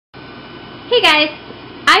Hey guys,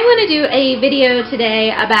 I want to do a video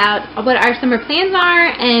today about what our summer plans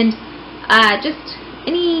are and just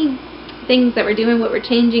any things that we're doing, what we're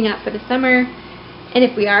changing up for the summer, and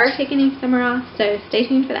if we are taking any summer off, so stay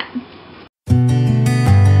tuned for that.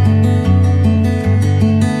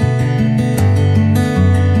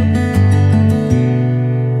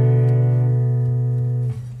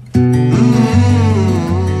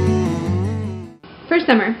 For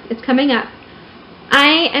summer, it's coming up.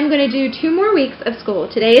 I am going to do 2 more weeks of school.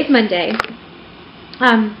 Today is Monday,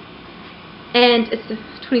 and it's the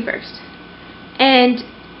 21st. And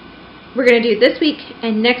we're going to do this week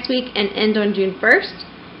and next week and end on June 1st.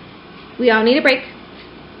 We all need a break.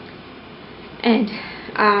 And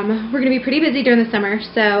we're going to be pretty busy during the summer,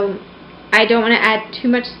 so I don't want to add too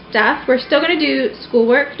much stuff. We're still going to do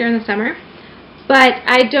schoolwork during the summer, but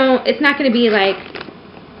it's not going to be like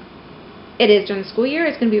it is during the school year.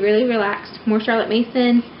 It's going to be really relaxed, more Charlotte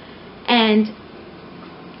Mason, and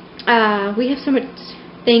we have so much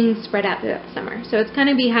things spread out throughout the summer, so it's going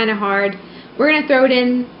to be kind of hard. We're going to throw it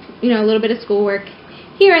in, a little bit of schoolwork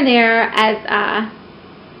here and there as,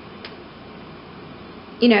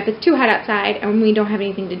 if it's too hot outside and we don't have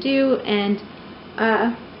anything to do, and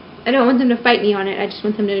I don't want them to fight me on it. I just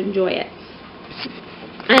want them to enjoy it.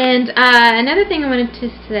 And another thing I wanted to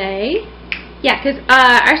say, because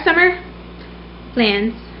our summer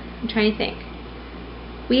plans, I'm trying to think.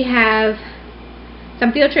 We have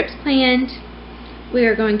some field trips planned. We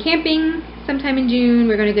are going camping sometime in June.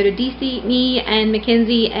 We're going to go to DC. Me and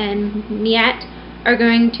Mackenzie and Miat are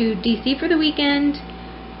going to DC for the weekend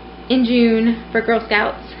in June for Girl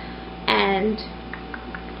Scouts. And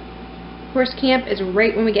horse camp is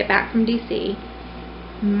right when we get back from DC.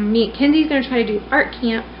 Mackenzie's going to try to do art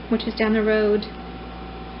camp, which is down the road,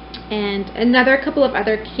 and another couple of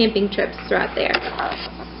other camping trips throughout there.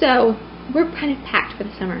 So we're kind of packed for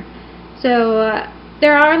the summer. So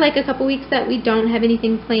there are like a couple weeks that we don't have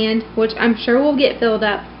anything planned, which I'm sure will get filled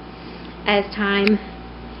up as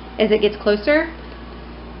it gets closer.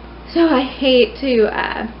 So I hate to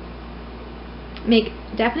make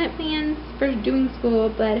definite plans for doing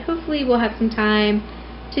school, but hopefully we'll have some time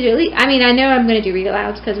to do at least. I know I'm going to do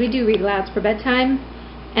read-alouds because we do read-alouds for bedtime,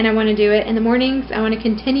 and I want to do it in the mornings. I want to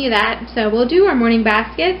continue that, so we'll do our morning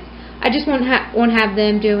baskets. I just won't have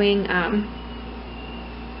them doing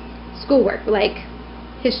schoolwork like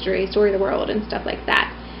history, story of the world, and stuff like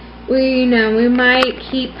that. We might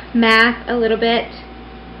keep math a little bit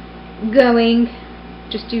going,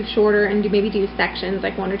 just do shorter and maybe do sections,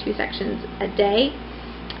 like 1 or 2 sections a day.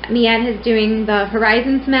 Miat is doing the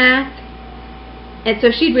Horizons math, and so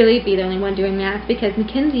she'd really be the only one doing math because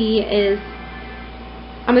Mackenzie is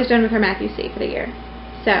almost done with her math UC for the year.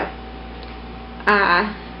 So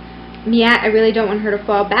Miat, I really don't want her to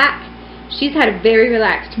fall back. She's had a very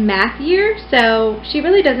relaxed math year, so she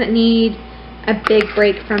really doesn't need a big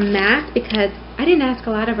break from math because I didn't ask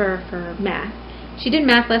a lot of her for math. She did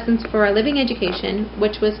math lessons for a living education,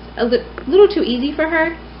 which was a little too easy for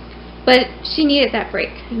her, but she needed that break,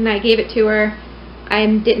 and I gave it to her. I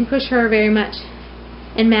didn't push her very much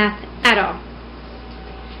in math at all.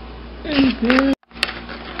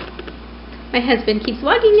 My husband keeps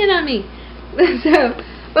walking in on me. So,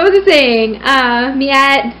 what was I saying?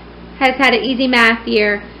 Miat has had an easy math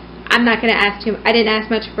year. I'm not going to ask too. I didn't ask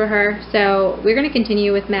much for her, so we're going to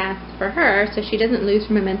continue with math for her, so she doesn't lose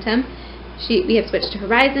her momentum. We have switched to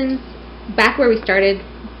Horizons, back where we started,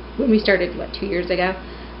 when we started, 2 years ago.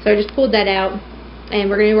 So I just pulled that out, and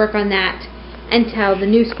we're going to work on that until the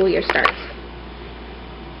new school year starts.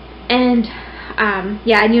 And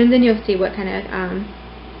and then you'll see what kind of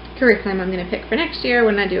curriculum I'm going to pick for next year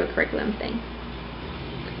when I do a curriculum thing.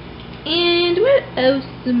 And what else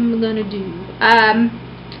am I going to do?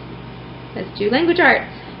 Let's do language arts.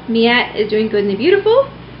 Miat is doing Good and the Beautiful.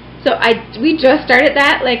 So we just started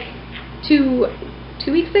that like two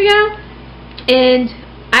weeks ago, and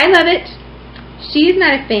I love it. She's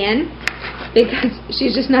not a fan because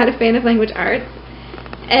she's just not a fan of language arts.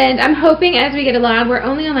 And I'm hoping as we get along, we're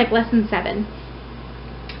only on like lesson 7.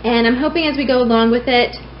 And I'm hoping as we go along with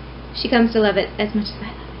it, she comes to love it as much as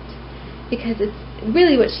I love it, because it's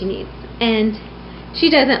really what she needs. And she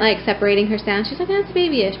doesn't like separating her sounds. She's like, that's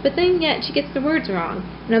babyish, but then yet she gets the words wrong.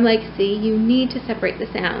 And I'm like, see, you need to separate the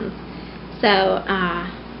sounds. So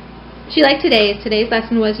she liked today's. Today's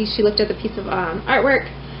lesson was she looked at a piece of artwork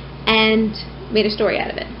and made a story out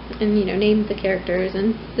of it, and named the characters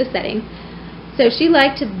and the setting. So she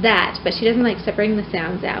liked that, but she doesn't like separating the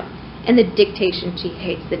sounds out. And the dictation, she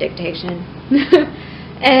hates the dictation.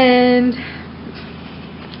 And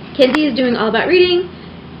Kenzie is doing all about reading.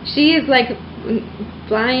 She is like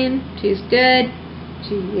flying. She's good.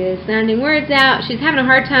 She is sounding words out. She's having a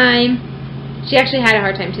hard time. She actually had a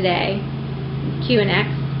hard time today. Q and X.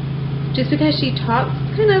 Just because she talks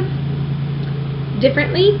kind of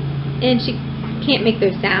differently and she can't make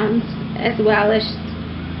those sounds as well as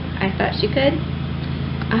I thought she could.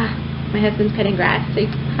 My husband's cutting grass, so you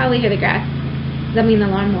can probably hear the grass. I mean the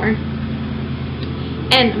lawnmower.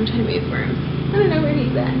 And I'm trying to move for him. I don't know where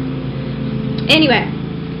he's at. Anyway,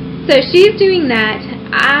 so she's doing that.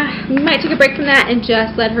 We might take a break from that and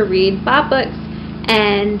just let her read Bob books,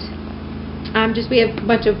 and we have a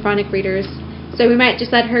bunch of phonic readers, so we might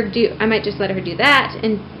just let her do. I might just let her do that,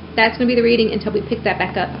 and that's going to be the reading until we pick that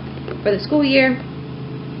back up for the school year.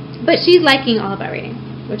 But she's liking all of our reading,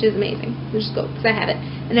 which is amazing, which is cool because I have it,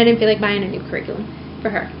 and I didn't feel like buying a new curriculum for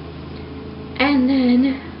her. And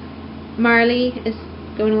then Marley is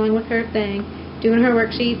going along with her thing, doing her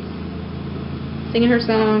worksheets, singing her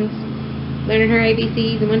songs, learning her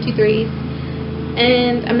ABCs and 1, 2, 3s,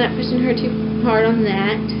 and I'm not pushing her too hard on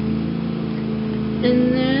that.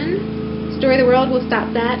 And then Story of the World, we'll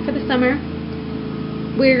stop that for the summer.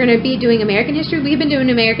 We're going to be doing American history. We've been doing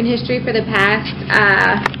American history for the past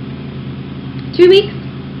 2 weeks.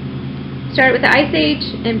 Started with the Ice Age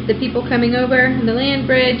and the people coming over and the land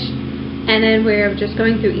bridge, and then we're just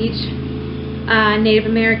going through each Native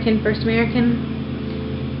American, First American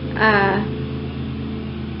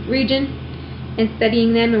region and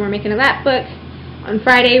studying them, and we're making a lap book. On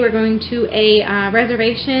Friday we're going to a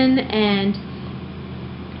reservation and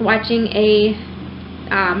watching a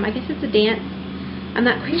I guess it's a dance. I'm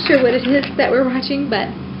not quite sure what it is that we're watching, but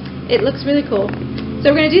it looks really cool.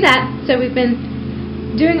 So we're going to do that. So we've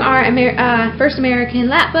been doing our First American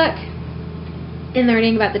lap book and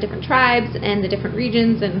learning about the different tribes and the different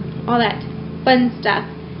regions and all that fun stuff.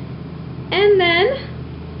 And then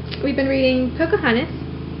we've been reading Pocahontas.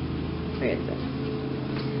 Where is this?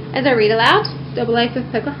 As I read aloud, Double Life of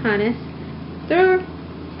Pocahontas. They're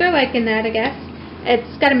liking that, I guess.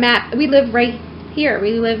 It's got a map. We live right here.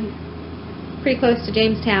 We live pretty close to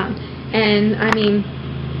Jamestown, and I mean,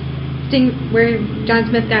 where John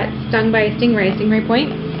Smith got stung by a stingray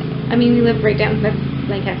Point. I mean, we live right down in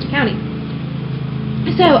Lancaster County.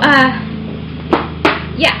 So,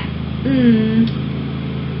 yeah.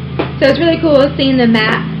 So it's really cool seeing the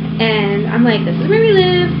map, and I'm like, this is where we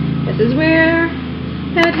live. This is where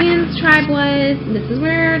Powhatan's tribe was, and this is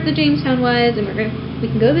where the Jamestown was, and we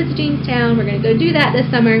can go visit Jamestown. We're gonna go do that this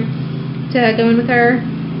summer to go in with our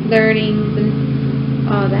learnings and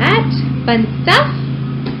all that fun stuff.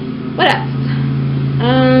 What else?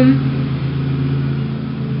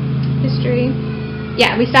 History.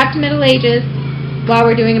 Yeah, we stopped in Middle Ages while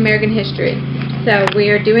we're doing American history. So we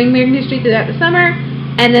are doing American history throughout the summer,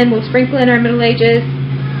 and then we'll sprinkle in our Middle Ages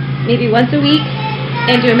maybe once a week,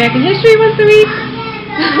 and do American history once a week.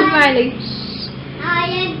 Miley.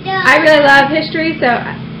 I really love history, so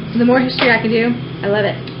the more history I can do, I love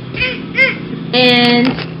it. And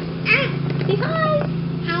say hi.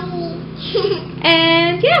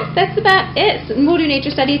 And yeah, that's about it. And we'll do nature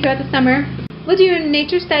study throughout the summer. We'll do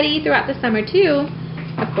nature study throughout the summer too,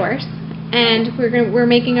 of course. And we're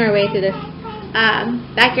making our way through this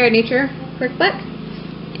backyard nature workbook.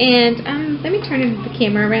 And let me turn the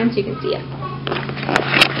camera around so you can see it.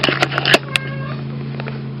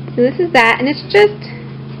 So this is that, and it's just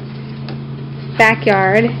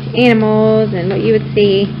backyard animals and what you would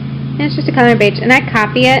see. And it's just a coloring page, and I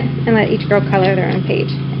copy it and let each girl color their own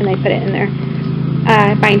page, and I put it in their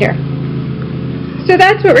binder. So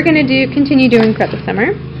that's what we're going to do, continue doing throughout the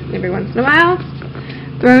summer. Every once in a while,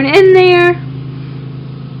 thrown in there,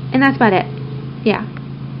 and that's about it. Yeah,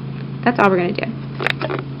 that's all we're going to do.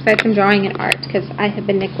 Aside from drawing and art, because I have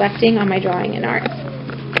been neglecting on my drawing and art.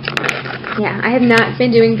 Yeah, I have not been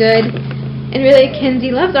doing good, and really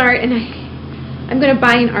Kenzie loves art, and I'm going to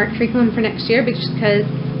buy an art curriculum for next year because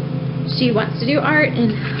she wants to do art,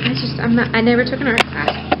 and I never took an art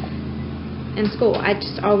class in school. I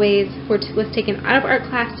just always was taken out of art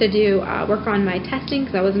class to do work on my testing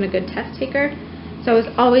because I wasn't a good test taker. So I was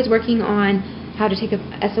always working on how to take a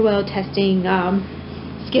SOL testing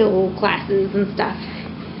skill classes and stuff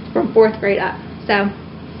from 4th grade up. So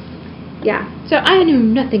yeah, so I knew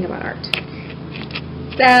nothing about art.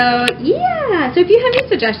 So yeah, so if you have any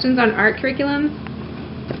suggestions on art curriculums,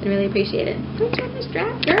 I'd really appreciate it. Don't try this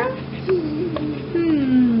strap, girl.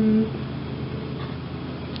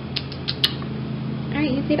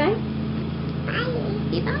 Alright, you say bye? Bye.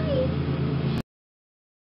 Say bye.